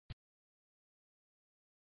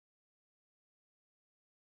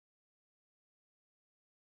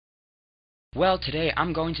Well, today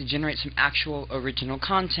I'm going to generate some actual original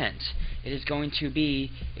content. It is going to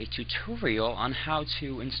be a tutorial on how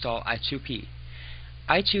to install I2P.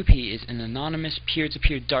 I2P is an anonymous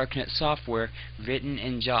peer-to-peer darknet software written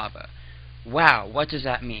in Java. Wow, what does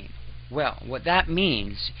that mean? Well, what that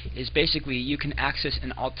means is basically you can access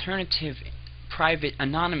an alternative private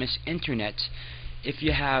anonymous internet if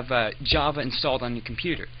you have Java installed on your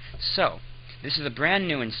computer. So, this is a brand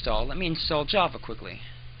new install. Let me install Java quickly.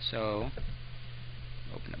 So,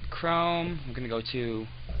 open up Chrome. I'm going to go to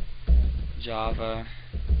java.com.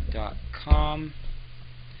 I'm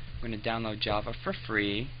going to download Java for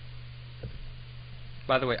free.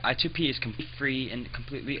 By the way, I2P is completely free and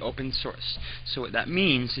completely open source. So what that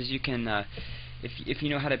means is you can, if you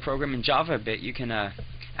know how to program in Java a bit, you can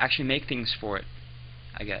actually make things for it,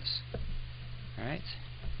 I guess. Alright?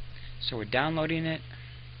 So we're downloading it.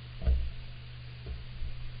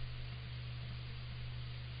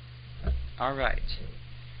 Alright.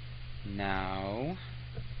 Now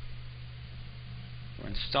we're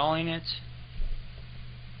installing it.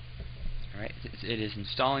 Alright, it is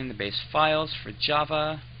installing the base files for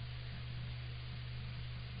Java.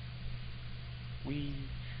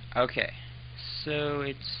 Okay, so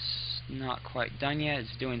it's not quite done yet.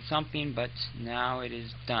 It's doing something, but now it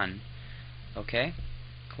is done. Okay,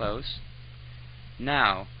 close.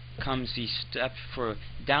 Now comes the step for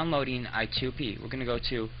downloading I2P. We're going to go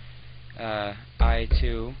to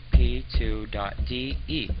i2p2.de.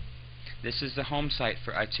 This is the home site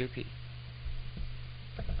for I2P.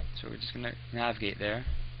 So we're just going to navigate there.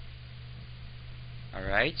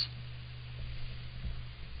 Alright.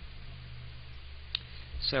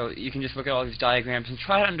 So you can just look at all these diagrams and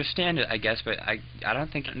try to understand it, I guess, but I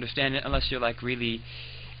don't think you understand it unless you're like really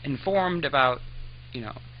informed about, you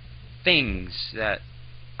know, things that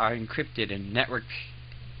are encrypted and network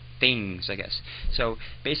things, I guess. So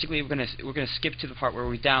basically we're gonna skip to the part where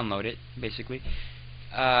we download it. Basically,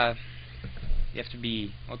 you have to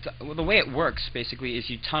be well, the way it works basically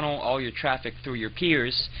is you tunnel all your traffic through your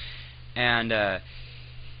peers, and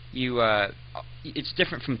it's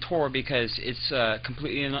different from Tor because it's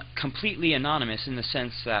completely anonymous in the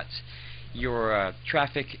sense that your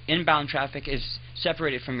inbound traffic is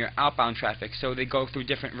separated from your outbound traffic, so they go through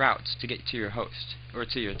different routes to get to your host or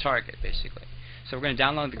to your target, basically. So we're going to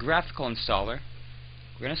download the graphical installer.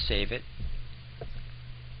 We're going to save it.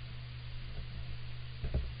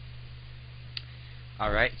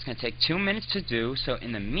 Alright, it's going to take 2 minutes to do, so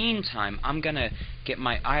in the meantime I'm going to get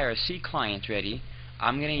my IRC client ready.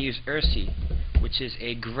 I'm going to use IRC, which is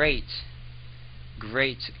a great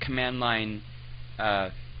command line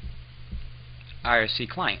IRC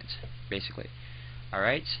client, basically.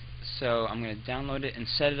 Alright, so I'm going to download it and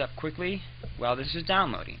set it up quickly while this is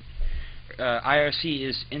downloading. IRC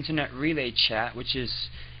is Internet Relay Chat, which is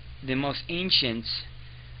the most ancient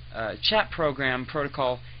chat program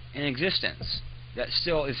protocol in existence that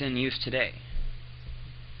still is in use today,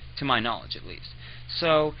 to my knowledge at least.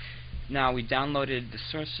 So now we downloaded the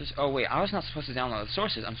sources. Oh wait, I was not supposed to download the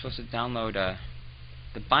sources. I'm supposed to download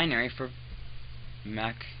the binary for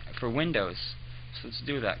for Windows. So let's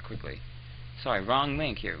do that quickly. Sorry, wrong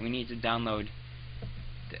link here. We need to download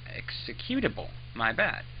the executable. My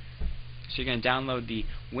bad. So you're going to download the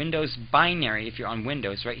Windows binary if you're on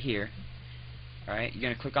Windows right here. Alright, you're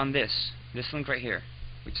going to click on this link right here,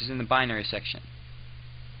 which is in the binary section.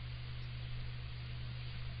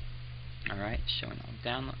 Alright, showing all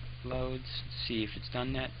downloads. See if it's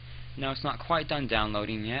done yet. No, it's not quite done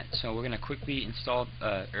downloading yet, so we're going to quickly install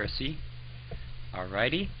IRC.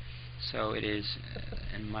 Alrighty, so it is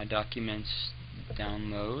in my documents,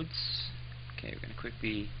 downloads. Okay, we're going to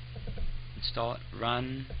quickly install it,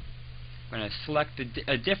 run. We're going to select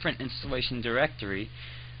a different installation directory.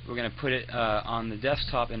 We're going to put it on the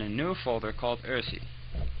desktop in a new folder called IRC.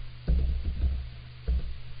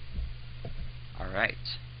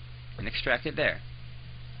 Alright, and extract it there.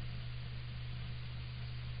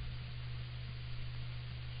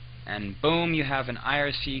 And boom, you have an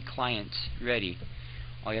IRC client ready.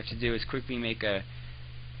 All you have to do is quickly make a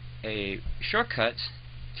shortcut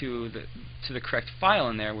to the correct file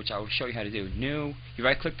in there, which I will show you how to do. New, you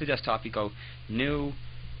right click the desktop, you go new,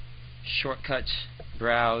 shortcut,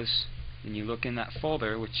 browse, and you look in that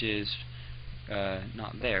folder, which is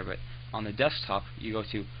not there, but on the desktop you go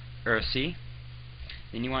to IRC.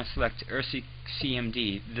 Then you want to select IRC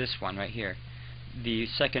CMD, this one right here, the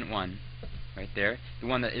second one right there, the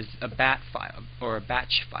one that is a bat file or a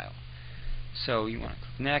batch file. So you want to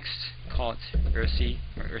click next, call it IRC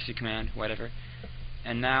or IRC command, whatever.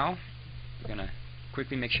 And now we're going to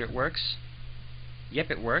quickly make sure it works. Yep,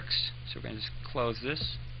 it works. So we're going to just close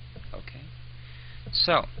this. Okay.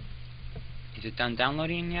 So Is it done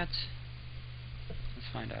downloading yet? Let's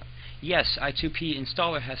find out. Yes, I2P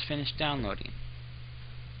installer has finished downloading.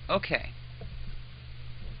 Okay.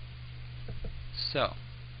 So,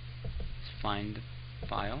 let's find the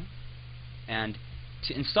file. And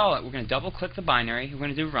to install it, we're going to double click the binary. We're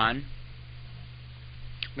going to do run.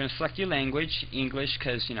 We're going to select your language, English,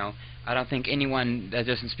 because, you know, I don't think anyone that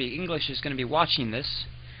doesn't speak English is going to be watching this.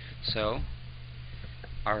 So,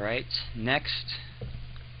 alright, next.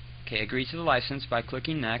 Okay, agree to the license by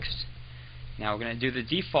clicking next. Now we're going to do the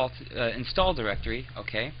default install directory.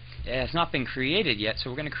 Okay, it has not been created yet, so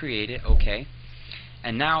we're going to create it. Okay,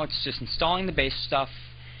 and now it's just installing the base stuff,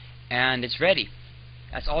 and it's ready.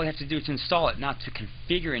 That's all you have to do to install it, not to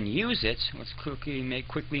configure and use it. Let's quickly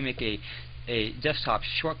make a desktop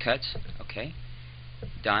shortcut. Okay,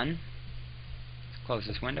 done. Let's close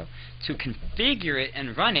this window. To configure it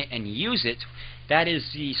and run it and use it, that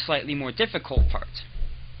is the slightly more difficult part.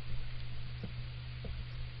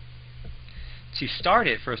 To start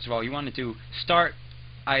it, first of all, you want to do Start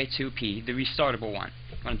I2P, the restartable one.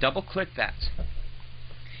 You want to double click that,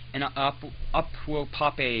 and up will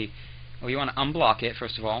pop a. Well, you want to unblock it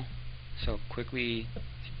first of all. So quickly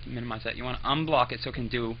minimize that. You want to unblock it so it can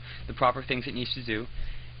do the proper things it needs to do,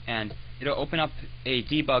 and it'll open up a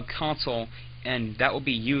debug console, and that will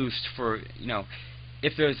be used for, you know,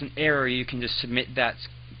 if there's an error, you can just submit that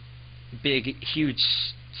big, huge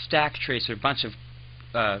stack trace or bunch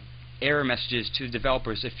of error messages to the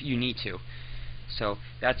developers if you need to. So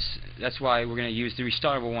that's why we're going to use the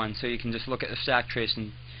restartable one, so you can just look at the stack trace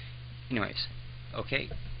and anyways. Okay,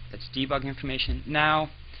 that's debug information. Now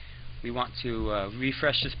we want to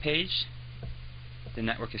refresh this page. The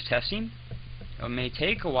network is testing. It may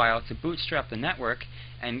take a while to bootstrap the network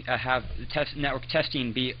and have the network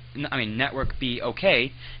testing be, network be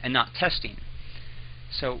okay and not testing.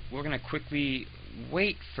 So we're going to quickly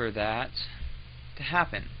wait for that to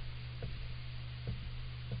happen.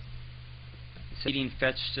 It's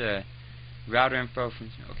fetched router info from.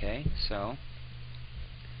 Okay, so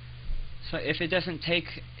if it doesn't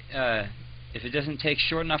take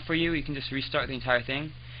short enough for you, you can just restart the entire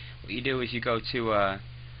thing. What you do is you go to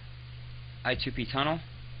I2P tunnel,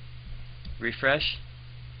 refresh,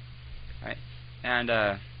 right,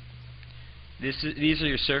 and these are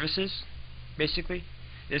your services, basically.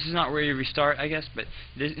 This is not where you restart, I guess, but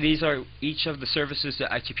these are each of the services that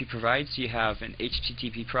I2P provides. You have an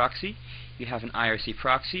HTTP proxy, you have an IRC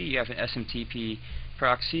proxy, you have an SMTP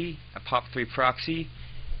proxy, a POP3 proxy,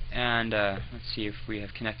 and let's see if we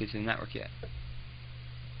have connected to the network yet.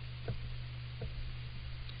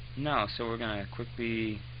 No, so we're going to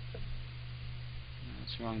quickly. No,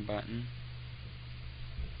 that's the wrong button.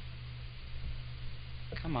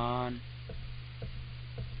 Come on.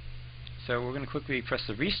 So we're going to quickly press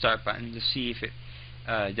the restart button to see if it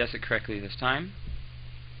does it correctly this time.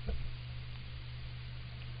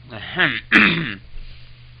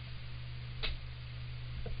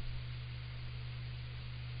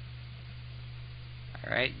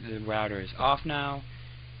 Alright, the router is off now,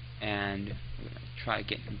 and we're going to try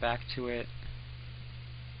getting back to it.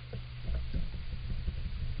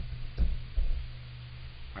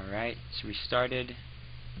 Alright, it's restarted.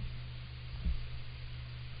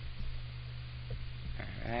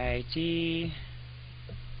 Alrighty.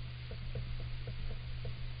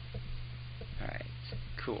 Alright,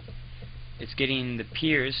 cool. It's getting the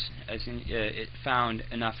peers, as in it found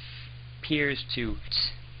enough peers to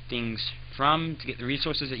things from to get the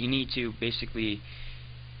resources that you need to basically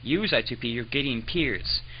use I2P. You're getting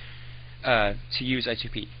peers to use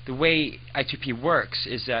I2P. The way I2P works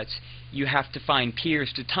is that you have to find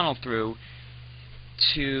peers to tunnel through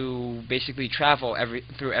to basically travel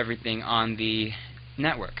through everything on the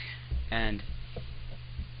network. And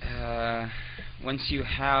once you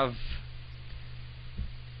have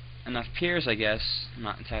enough peers, I guess, I'm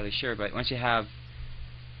not entirely sure, but once you have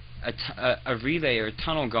a relay or a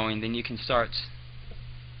tunnel going, then you can start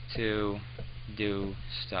to do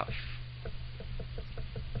stuff.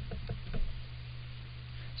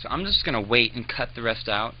 So I'm just going to wait and cut the rest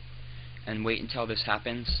out and wait until this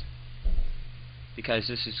happens, because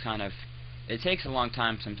this is kind of, it takes a long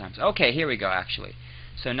time sometimes. Okay, here we go actually.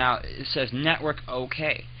 So now it says network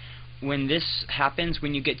OK. When this happens,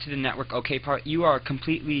 when you get to the network OK part, you are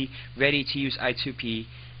completely ready to use I2P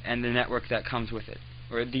and the network that comes with it.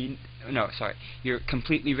 Or you're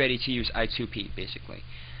completely ready to use I2P basically.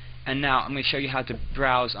 And now I'm going to show you how to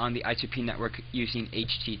browse on the I2P network using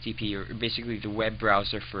HTTP, or basically the web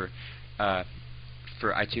browser for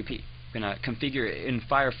I2P. We're going to configure it in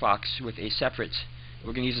Firefox with a separate.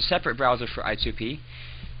 We're going to use a separate browser for I2P.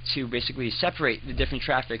 to basically separate the different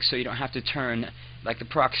traffic so you don't have to turn like the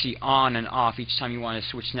proxy on and off each time you want to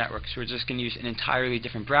switch networks. We're just going to use an entirely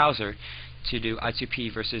different browser to do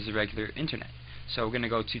I2P versus the regular internet. So we're going to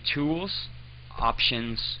go to Tools,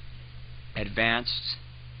 Options, Advanced,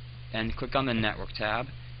 and click on the Network tab,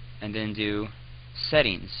 and then do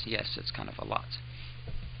Settings. Yes, that's kind of a lot.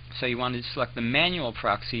 So you want to select the manual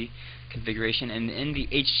proxy configuration, and in the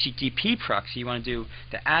HTTP proxy you want to do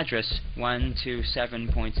the address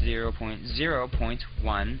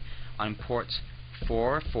 127.0.0.1 on port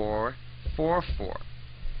 4444.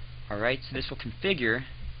 Alright, so this will configure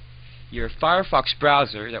your Firefox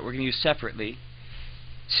browser that we're going to use separately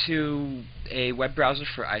to a web browser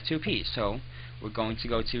for I2P. So we're going to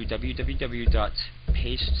go to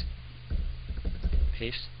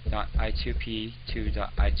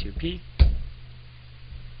www.paste.i2p2.i2p.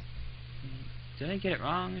 Did I get it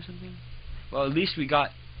wrong or something? Well, at least we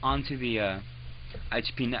got onto the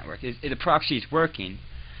I2P network. The proxy is working.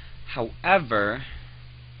 However,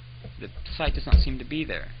 the site does not seem to be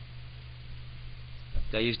there.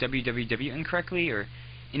 Did I use www incorrectly? Or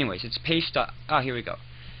anyways, it's paste. Here we go.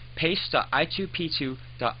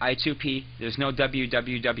 Paste.i2p2.i2p. There's no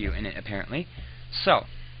www in it apparently. So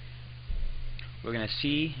we're gonna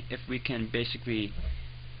see if we can basically.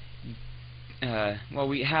 Well,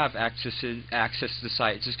 we have access to the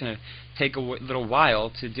site. It's just going to take a little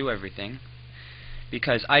while to do everything,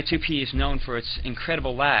 because I2P is known for its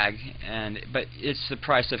incredible lag, but it's the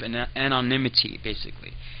price of anonymity,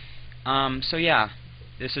 basically. So yeah,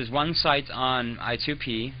 this is one site on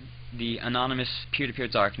I2P, the anonymous peer-to-peer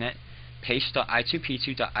darknet,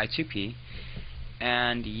 paste.i2p2.i2p,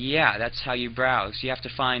 and yeah, that's how you browse. You have to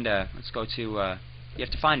find a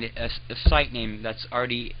site name that's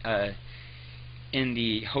already in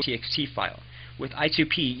the host.txt file. With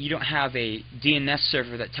I2P, you don't have a DNS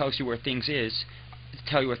server that tells you where things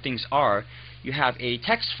are. You have a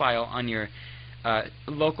text file on your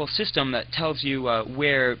local system that tells you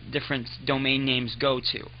where different domain names go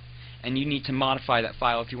to, and you need to modify that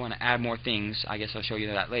file if you want to add more things. I guess I'll show you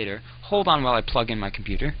that later. Hold on while I plug in my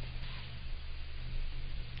computer.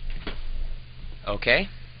 Okay,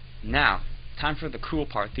 now time for the cool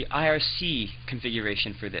part, the IRC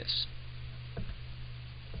configuration for this.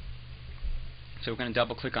 So we're going to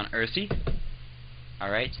double click on IRC.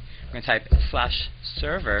 Alright, we're going to type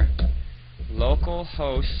 /server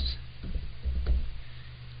localhost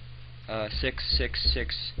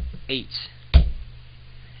 6668,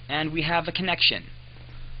 and we have a connection.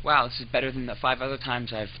 Wow, this is better than the 5 other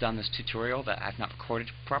times I've done this tutorial that I've not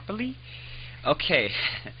recorded properly. Okay,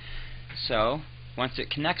 so once it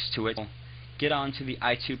connects to it, we'll get onto the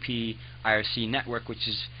I2P IRC network, which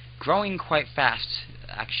is growing quite fast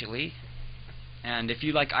actually. And if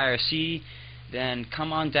you like IRC, then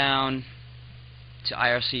come on down to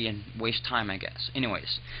IRC and waste time, I guess.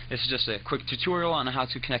 Anyways, this is just a quick tutorial on how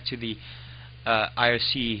to connect to the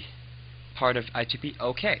IRC part of I2P.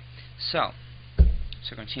 Okay, so I'm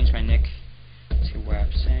going to change my nick to where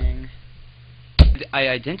I'm saying. I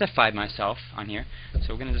identified myself on here, so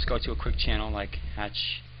we're going to just go to a quick channel like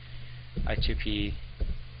hatch I2P,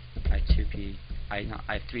 not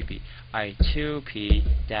I3P,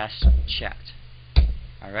 I2P-chat.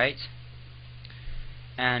 Alright,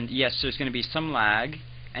 and yes, there's going to be some lag,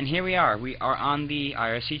 and here we are on the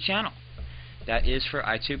IRC channel. That is for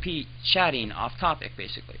I2P chatting off topic,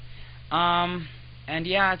 basically. And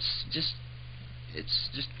yeah, it's just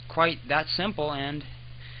quite that simple, and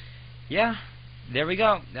yeah, there we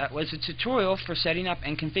go. That was a tutorial for setting up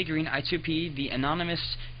and configuring I2P, the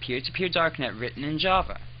anonymous peer-to-peer darknet written in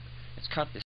Java. Let's cut this.